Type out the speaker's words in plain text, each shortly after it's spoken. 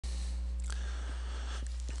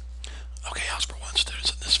Okay, Algebra 1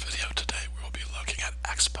 students, in this video today we will be looking at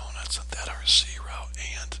exponents that are 0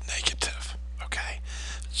 and negative. Okay,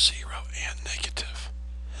 0 and negative.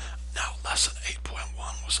 Now, lesson 8.1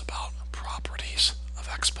 was about properties of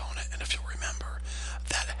exponent, and if you'll remember,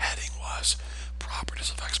 that heading was properties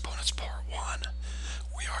of exponents part 1.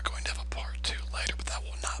 We are going to have a part 2 later, but that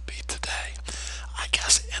will not be today. I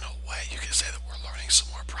guess in a way you could say that we're learning some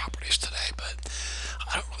more properties today, but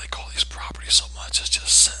I don't really call these properties so much as just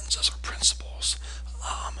sentences or principles.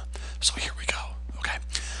 So here we go, okay?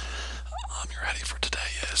 Your heading for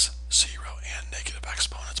today is 0 and negative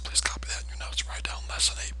exponents. Please copy that in your notes. Write down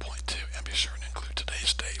lesson 8.2 and be sure to include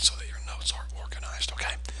today's date so that your notes are organized,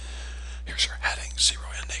 okay? Here's your heading, 0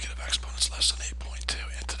 and negative exponents, lesson 8.2,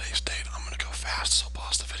 and today's date. I'm going to go fast, so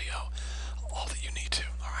pause the video all that you need to,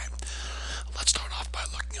 alright? Let's start off by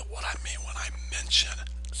looking at what I mean when I mention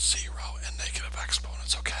 0 and negative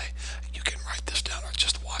exponents, okay? You can write this down or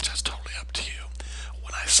just watch, it's totally up to you.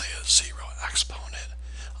 When I say a 0 exponent,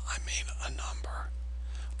 I mean a number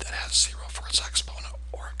that has 0 for its exponent,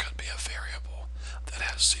 or it could be a variable that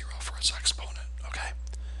has 0 for its exponent, okay?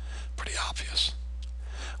 Pretty obvious.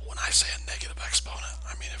 When I say a negative exponent,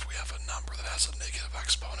 I mean if we have a number that has a negative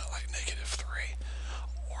exponent like negative 3,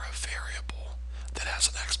 or a variable that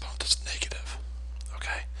has an exponent that's negative,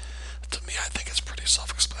 okay? To me, I think it's pretty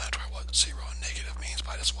self-explanatory what 0 and negative means,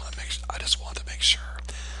 but I just want to make sure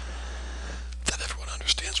that everyone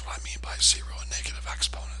understands what I mean by 0 and negative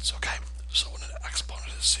exponents, okay? So when an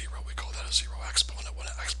exponent is 0, we call that a 0 exponent. When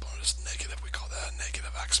an exponent is negative, we call that a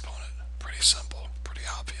negative exponent. Pretty simple, pretty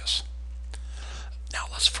obvious. Now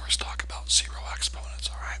let's first talk about 0 exponents,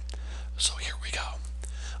 alright? So here we go.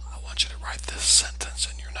 I want you to write this sentence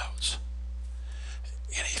in your notes.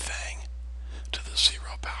 Anything to the 0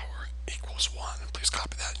 power equals 1. Please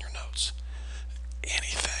copy that in your notes.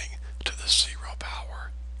 Anything to the 0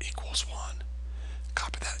 power equals 1.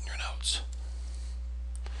 Copy that in your notes.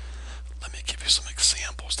 Let me give you some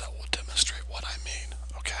examples that will demonstrate what I mean,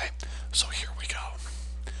 okay? So here we go.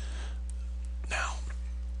 Now,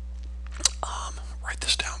 write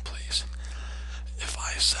this down, please. If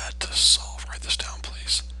I said to solve, write this down,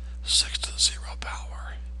 please, 6 to the 0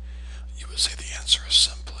 power, you would say the answer is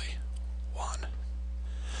simply 1.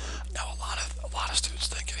 Now, a lot of students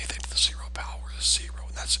think anything to the 0 power is 0,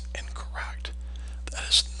 and that's incorrect. That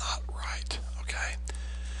is not right, okay?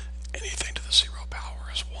 Anything to the 0 power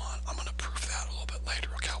is 1. I'm going to prove that a little bit later,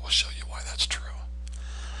 okay? I will show you why that's true.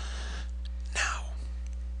 Now,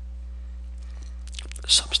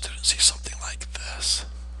 some students see something like this,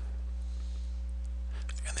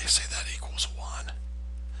 and they say that equals 1,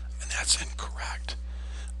 and that's incorrect.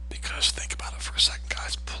 Because think about it for a second,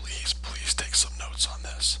 guys. Please take some notes on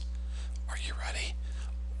this. Are you ready?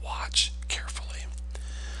 Watch carefully.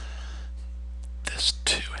 This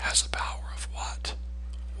 2 has a power of what?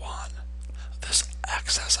 1. This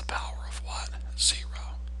x has a power of what? 0.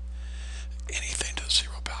 Anything to the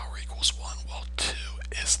 0 power equals 1. Well, 2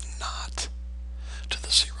 is not to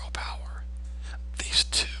the 0 power. These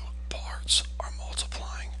two parts are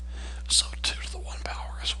multiplying. So 2 to the 1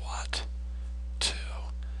 power is what? 2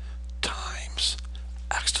 times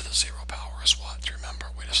x to the 0 power is what? Do you remember?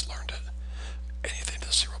 We just learned it. Anything to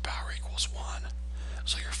the 0 power equals 1.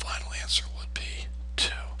 So your final answer would be 2.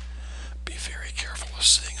 Be very careful with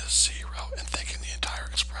seeing a 0 and thinking the entire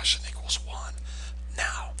expression equals 1.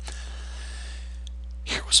 Now,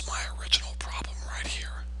 here was my original problem right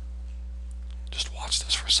here. Just watch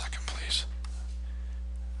this for a second, please.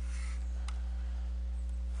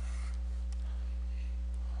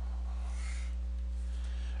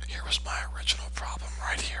 Here was my original problem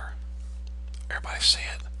right here. Everybody see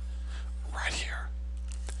it? Right here.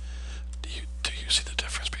 Do you see the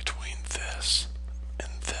difference between this and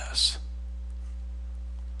this?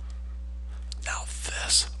 Now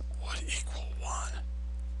this would equal 1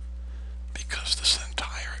 because this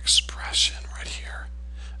entire expression right here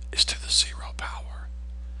is to the 0 power.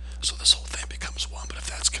 So this whole thing becomes 1, but if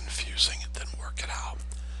that's confusing, then work it out.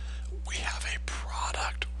 We have a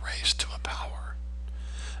product raised to a power.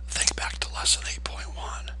 Think back to lesson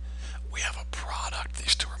 8.1. We have a product.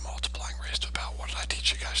 These two are multiplying raised to a power. What did I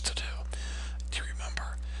teach you guys to do? Do you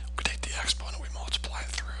remember? We take the exponent, we multiply it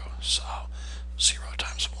through. So 0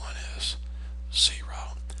 times 1 is 0.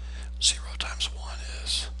 0 times 1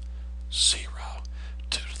 is 0.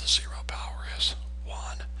 2 to the 0 power is 1.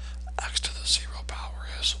 X to the 0 power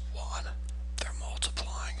is 1. They're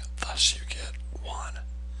multiplying, thus you get 1.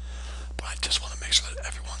 But I just want to make sure that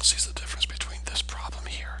everyone sees the difference between this problem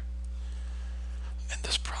here and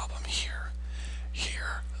this problem here.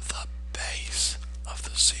 Here, the base of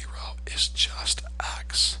the 0 is just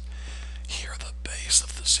x. Here, the base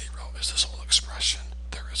of the 0 is this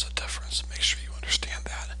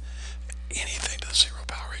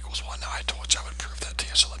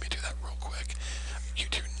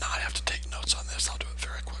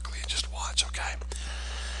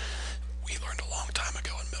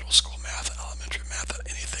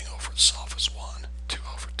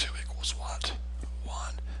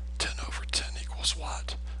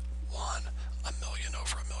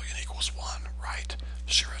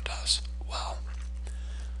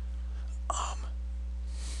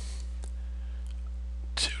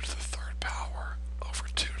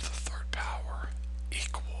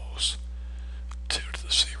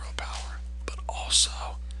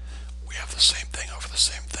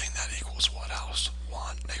same thing. That equals what else?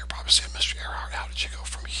 1. Now you're probably saying, Mr. Earhart, how did you go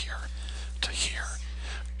from here to here?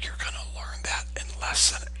 You're going to learn that in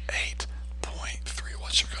lesson 8.3.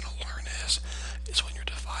 What you're going to learn is when you're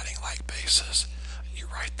dividing like bases, you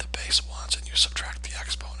write the base once and you subtract the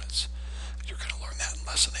exponents. You're going to learn that in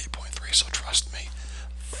lesson 8.3, so trust me,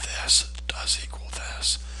 this does equal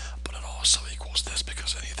this, but it also equals this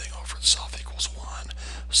because anything over itself equals 1.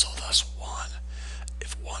 So thus 1.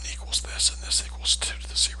 If 1 equals this and this equals 2 to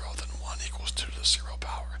the 0, then 1 equals 2 to the 0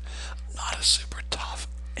 power. Not a super tough,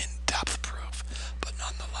 in-depth proof, but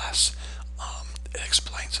nonetheless, it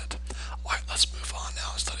explains it. Alright, let's move on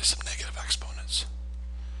now and study some negative exponents.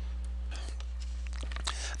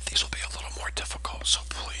 These will be a little more difficult, so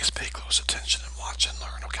please pay close attention and watch and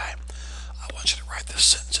learn, okay? I want you to write this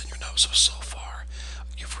sentence in your notes. So far,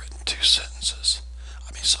 you've written 2 sentences.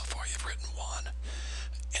 So far you've written 1.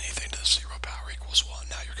 Anything to the 0 power equals 1.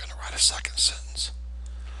 Now you're going to write a second sentence.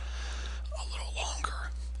 A little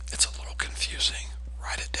longer. It's a little confusing.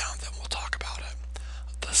 Write it down, then we'll talk about it.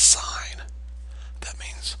 The sign, that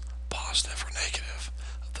means positive or negative.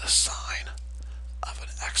 The sign of an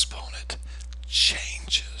exponent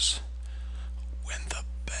changes when the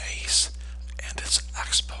base and its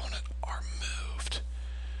exponent are moved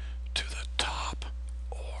to the top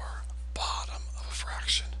or bottom of a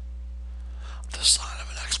fraction. The sign of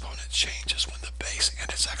an exponent changes when the base and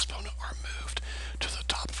its exponent are moved to the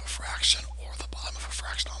top of a fraction or the bottom of a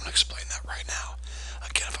fraction. I'm going to explain that right now.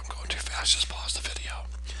 Again, if I'm going too fast, just pause the video.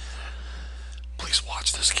 Please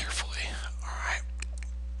watch this carefully. Alright.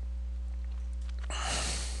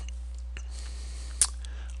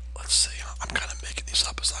 Let's see. I'm kind of making these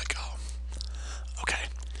up as I go. Okay.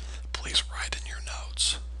 Please write in your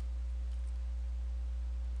notes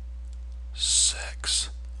 6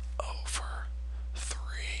 over 3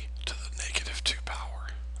 to the negative 2 power.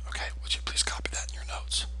 Okay, would you please copy that in your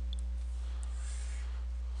notes?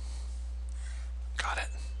 Got it?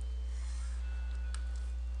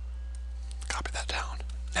 Copy that down.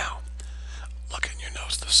 Now, look in your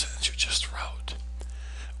notes the sentence you just wrote.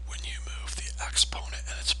 When you move the exponent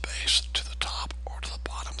and its base to the top or to the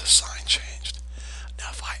bottom, the sign changed. Now,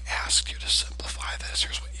 if I asked you to simplify this,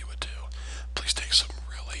 here's what you would do. Please take some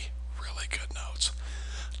really, really good notes.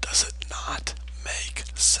 Does it not make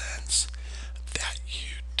sense that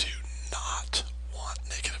you do not want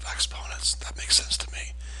negative exponents? That makes sense to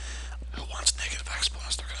me. Who wants negative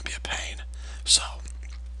exponents? They're going to be a pain. So,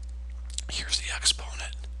 here's the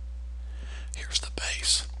exponent. Here's the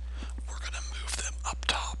base. We're going to move them up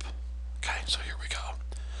top. Okay, so here we go.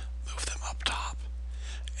 Move them up top.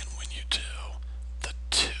 And when you do, the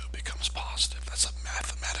 2 becomes positive. That's a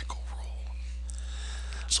mathematical rule.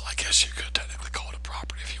 So I guess you could technically call it a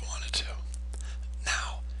property if you wanted to.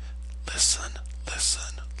 Now, listen,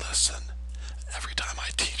 listen, listen. Every time I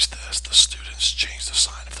teach this, the students change the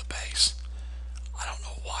sign of the base. I don't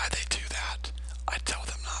know why they do that. I tell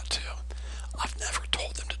them not to. I've never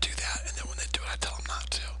told them to do that, and then when they do it, I tell them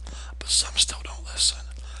not to. But some still don't listen.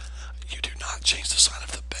 You do not change the sign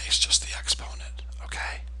of the base, just the exponent,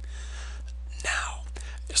 okay? Now,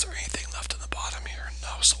 is there anything left in the bottom here?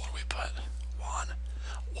 No, so what do we put? 1.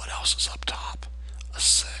 What else is up top? A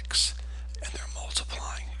 6. And they're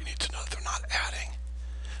multiplying. You need to know that they're not adding.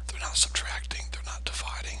 They're not subtracting. They're not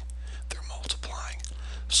dividing. They're multiplying.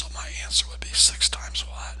 So my answer would be 6 times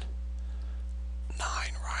what? 9,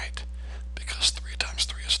 right? Because 3 times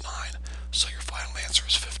 3 is 9. So your final answer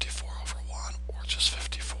is 54 over 1, or just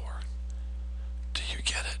 54. Do you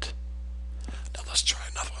get it? Now let's try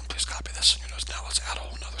another one. Please copy this in your notes. Now let's add a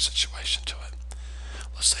whole nother situation to it.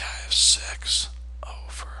 Let's say I have 6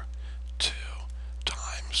 over 2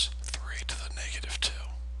 times 3 to the negative 2.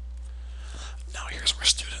 Now here's where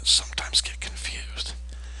students sometimes get confused.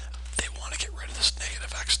 They want to get rid of this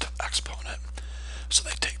negative exponent, so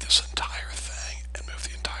they take this entire thing and move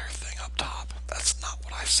the entire thing up top. That's not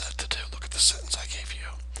what I said to do. Look at the sentence I gave you.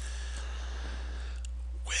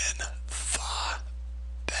 When the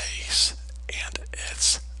base and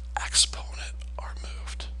its exponent are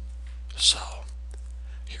moved. So,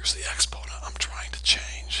 here's the exponent I'm trying to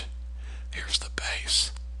change. Here's the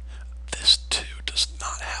base. This 2 does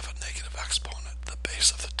not have a negative exponent. The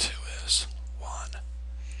base of the 2 is.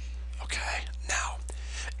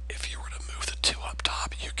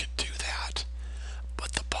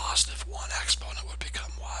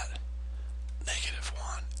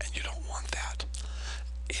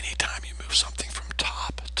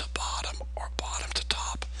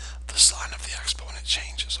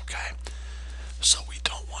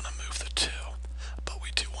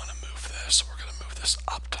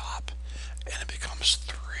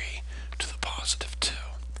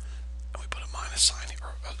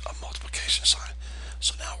 a multiplication sign.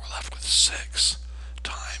 So now we're left with 6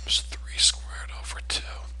 times 3 squared over 2,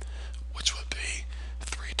 which would be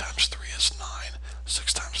 3 times 3 is 9,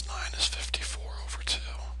 6 times 9 is 54 over 2,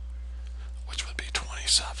 which would be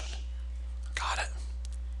 27. Got it?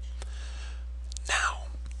 Now,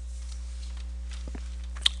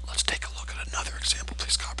 let's take a look at another example.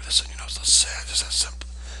 Please copy this in your notes. Let's say I just have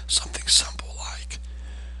something simple like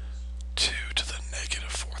 2 to the negative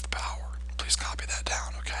 4th power. Please copy that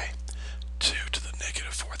down, okay? 2 to the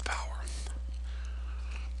negative 4th power.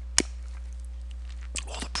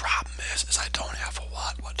 Well, the problem is I don't have a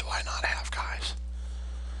what? What do I not have, guys?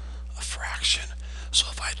 A fraction. So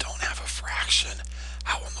if I don't have a fraction,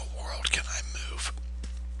 how in the world can I move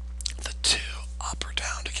the 2 up or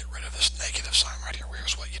down to get rid of this negative sign right here?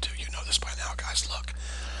 Here's what you do. You know this by now, guys. Look.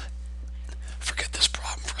 Forget this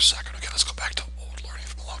problem for a second. Okay, let's go back to old learning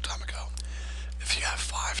from a long time ago. If you have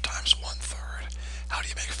 5 times 1/3, how do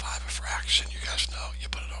you make 5 a fraction? You guys know. You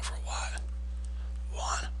put it over what?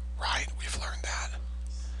 1, right? We've learned that.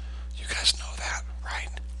 You guys know that, right?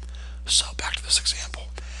 So back to this example.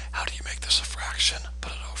 How do you make this a fraction?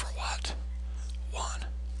 Put it over what? 1.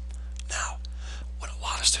 Now, when a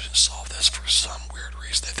lot of students solve this, for some weird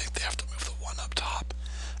reason, they think they have to move the 1 up top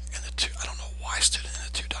and the 2. I don't know why student and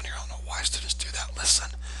the 2 down here. I don't know why students do that.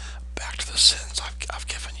 Listen, back to the sentence I've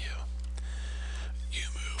given you. You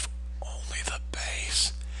move only the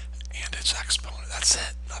base and its exponent. That's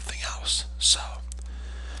it. Nothing else. So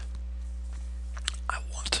I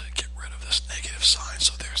want to get rid of this negative sign.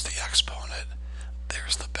 So there's the exponent.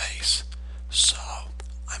 There's the base. So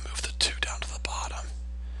I move the 2 down to the bottom.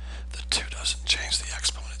 The 2 doesn't change. The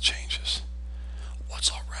exponent changes.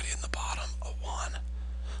 What's already in the bottom? A 1.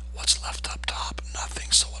 What's left up top?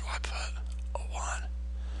 Nothing. So what do I put? A 1.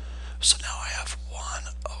 So now I have 1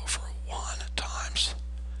 over 1 times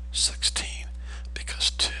 16, because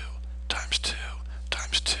 2 times 2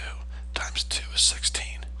 times 2 times 2 is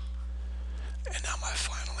 16. And now my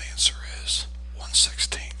final answer is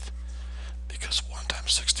 1/16, because 1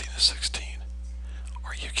 times 16 is 16.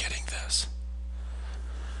 Are you getting this?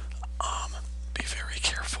 Be very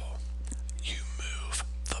careful. You move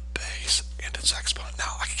the base and its exponent.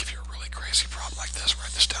 Now, I could give you a really crazy problem like this.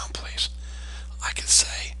 Write this down, please. I could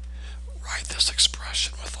say, write this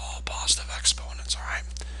expression with all positive exponents, alright?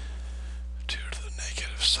 2 to the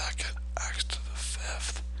negative 2nd, x to the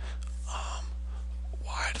 5th,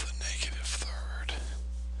 y to the negative 3rd,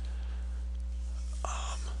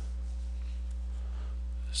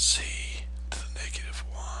 z to the negative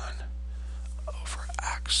 1 over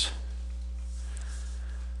x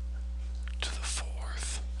to the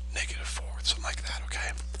 4th, negative 4th, something like that,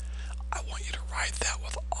 okay? I want you to write that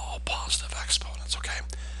with all positive exponents, okay?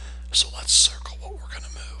 So let's circle what we're going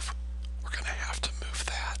to move. We're going to have to move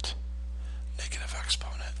that negative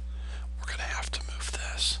exponent. We're going to have to move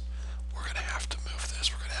this. We're going to have to move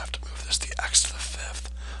this. We're going to have to move this. The x to the 5th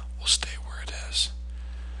will stay where it is.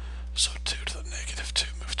 So 2 to the negative 2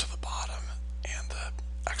 moves to the bottom, and the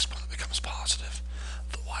exponent becomes positive.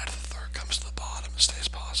 The y to the 3rd comes to the bottom, it stays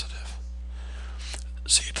positive.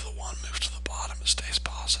 Z to the 1 moves to the bottom, it stays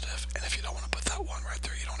positive. And if you don't want to put that 1 right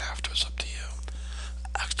there, you don't have to, it's up to you.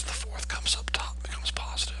 X to the 4th comes up top, becomes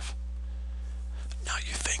positive. Now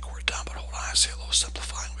you think we're done, but hold on, I see a little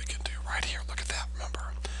simplifying we can do right here. Look at that,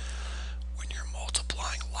 remember. When you're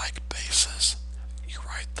multiplying like bases, you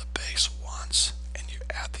write the base once, and you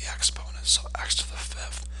add the exponent. So x to the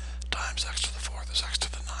 5th times x to the 4th is x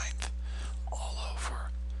to the 9th, all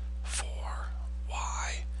over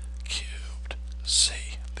 4y cubed c.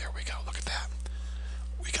 There we go, look at that.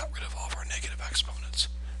 We got rid of all of our negative exponents.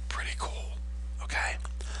 Pretty cool, okay?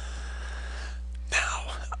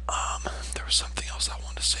 Now, there was something else I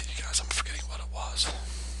wanted to say to you guys. I'm forgetting what it was.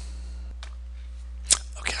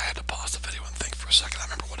 Okay, I had to pause the video and think for a second. I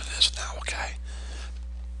remember what it is now, okay?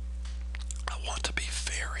 I want to be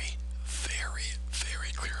very, very,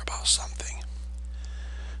 very clear about something.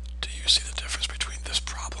 Do you see the difference between this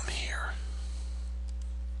problem here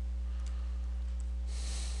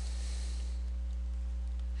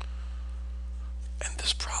and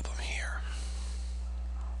this problem here?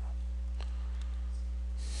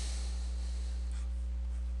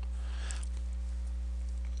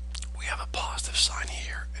 We have a positive sign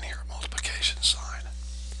here and here a multiplication sign.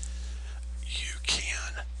 You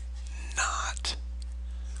can not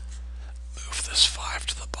move this 5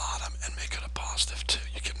 to the bottom and make it a positive 2.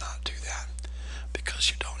 You cannot do that because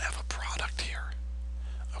you don't have a product here.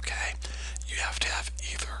 Okay? You have to have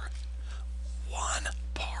either one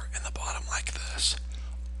part in the bottom like this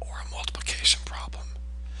or a multiplication problem.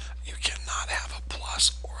 You cannot have a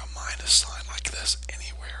plus or a minus sign like this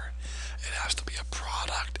anywhere. It has to be a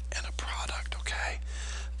product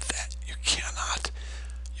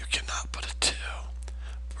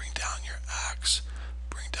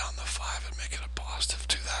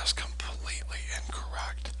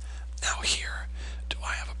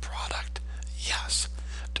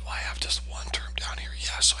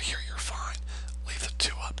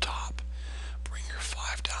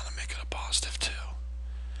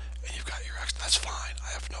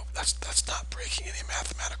breaking any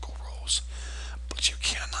mathematical rules. But you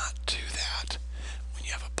cannot do that when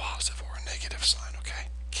you have a positive or a negative sign, okay?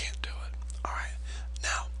 Can't do it. Alright.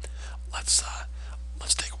 Now, let's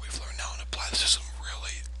take what we've learned now and apply this to some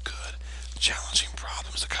really good, challenging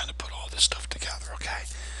problems to kind of put all this stuff together, okay?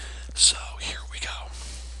 So here we go.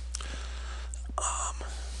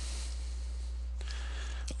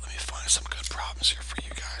 Let me find some good problems here for you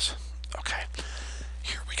guys. Okay,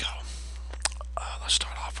 here we go. Let's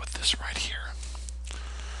start off with this right here.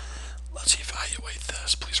 Let's evaluate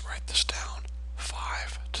this. Please write this down.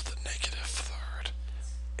 5 to the negative third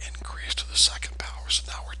increased to the second power. So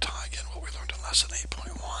now we're tying in what we learned in lesson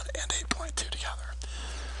 8.1 and 8.2 together.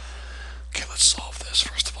 Okay, let's solve this.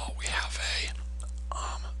 First of all, we have a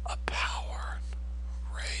power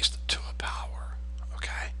raised to a power.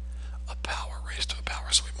 Okay, a power raised to a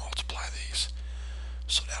power. So we multiply these.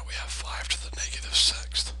 So now we have 5 to the negative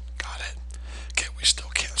sixth. Got it? Okay, we still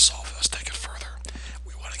can't solve it. Let's take it further.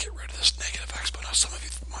 We want to get rid of this negative exponent. Some of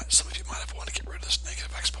you might have wanted to get rid of this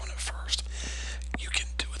negative exponent first. You can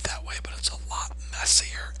do it that way, but it's a lot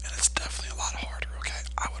messier and it's definitely a lot harder, okay?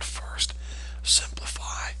 I would first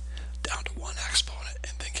simplify down to one exponent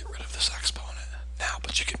and then get rid of this exponent. Now,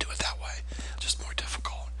 but you can do it that way, just more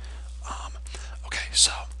difficult. Okay,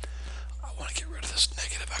 so I want to get rid of this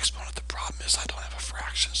negative exponent. The problem is I don't have a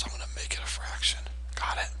fraction, so I'm going to make it a fraction.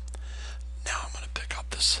 Got it? Now I'm going to pick up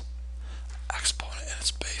this exponent in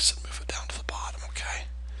its base and move it down to the bottom, okay?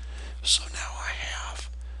 So now I have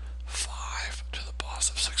 5 to the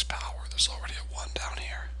positive 6 power. There's already a 1 down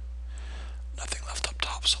here. Nothing left up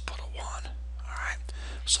top, so put a 1. Alright,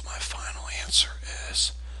 so my final answer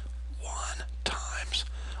is 1 times,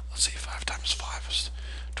 let's see, 5 times 5 is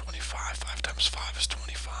 25, 5 times 5 is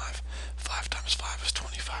 25, 5 times 5 is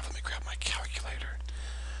 25. Let me grab my calculator.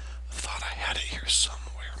 I thought I had it here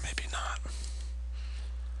somewhere, maybe not.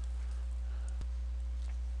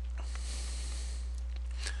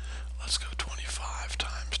 Let's go 25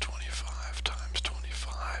 times 25 times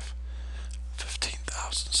 25,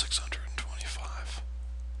 15,625.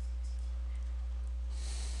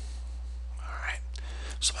 Alright,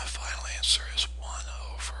 so my final answer is 1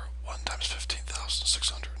 over 1 times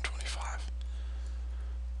 15,625.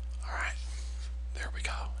 Alright, there we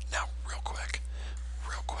go. Now, real quick,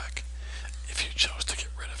 if you chose to get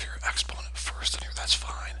rid of your exponent first in here, that's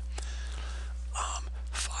fine.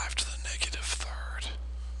 5 to the negative third.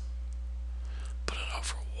 Put it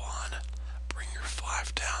over 1. Bring your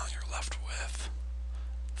 5 down. You're left with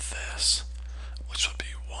this, which would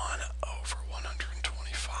be 1 over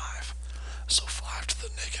 125. So 5 to the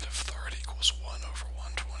negative third equals 1 over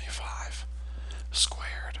 125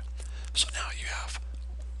 squared. So now you have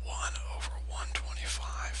 1 over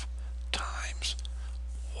 125 times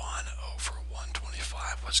 1 over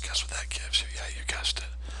 125. Let's guess what that gives you. Yeah, you guessed it.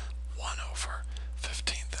 1 over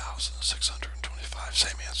 15,625.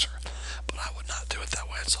 Same answer. But I would not do it that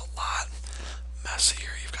way. It's a lot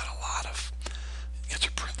messier. You've got a lot of, you get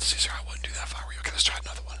your parentheses here. I wouldn't do that if I were you. Okay, let's try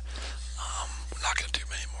another one. We're not going to do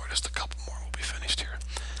many more. Just a couple more. We'll be finished here.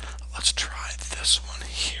 Let's try this one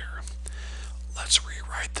here. Let's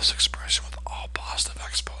rewrite this expression with all positive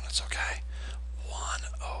exponents, okay? 1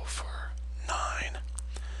 over 9,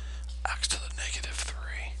 x to the negative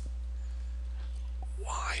 3,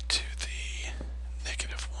 y to the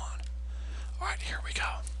negative 1. Alright, here we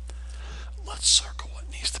go. Let's circle what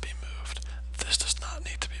needs to be moved. This does not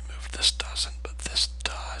need to be moved. This doesn't, but this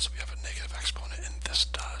does. We have a negative exponent and this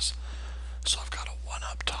does. So I've got a 1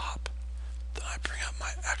 up top. Then I bring up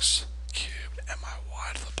my x cubed and my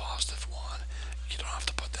y to the positive 1. You don't have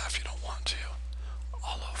to put that if you don't want to.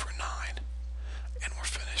 All over 9. And we're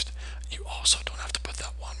finished. You also don't have to put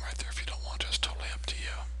that 1 right there if you don't want to. It's totally up to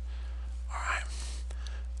you. Alright.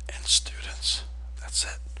 And students, that's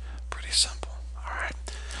it. Pretty simple. Alright.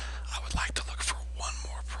 I would like to look for one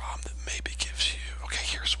more problem that maybe gives you, okay,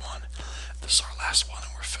 here's one. This is our last one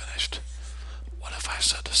and we're finished. What if I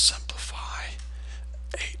said to simplify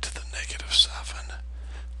 8 to the negative 7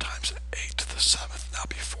 times 8 to the 7th? Now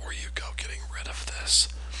before you go getting rid of this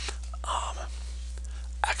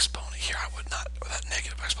exponent here, I would not, or that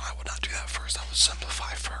negative exponent, I would not do that first. I would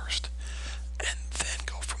simplify first and then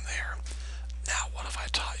go from there. Now what if I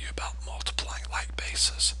taught you about multiplying like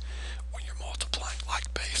bases? When you're multiplying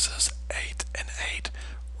like bases, 8 and 8,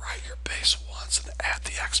 write your base once and add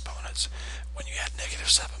the exponents. When you add negative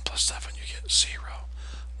 7 plus 7, you get 0.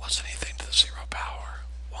 What's anything to the 0 power?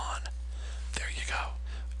 1. There you go.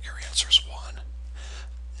 Your answer is 1.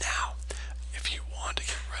 Now, if you want to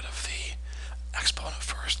get rid of the exponent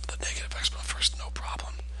first, the negative exponent first, no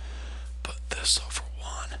problem. Put this over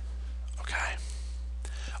 1, okay?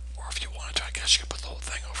 Or if you want to try to guess you could put the whole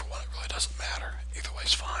thing over 1. It really doesn't matter. Either way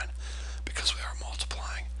is fine because we are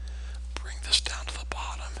multiplying. Bring this down to the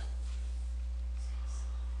bottom.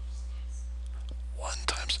 1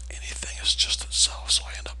 times anything is just itself, so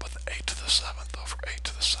I end up with 8 to the 7th over 8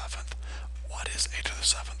 to the 7th. What is 8 to the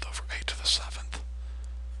 7th over 8 to the 7th?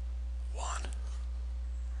 1.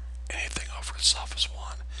 Anything over itself is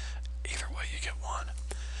 1. Either way, you get 1.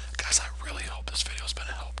 Guys, I really hope this video has been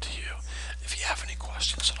a help to you. If you have any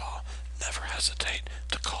questions at all, never hesitate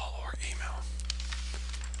to call or email.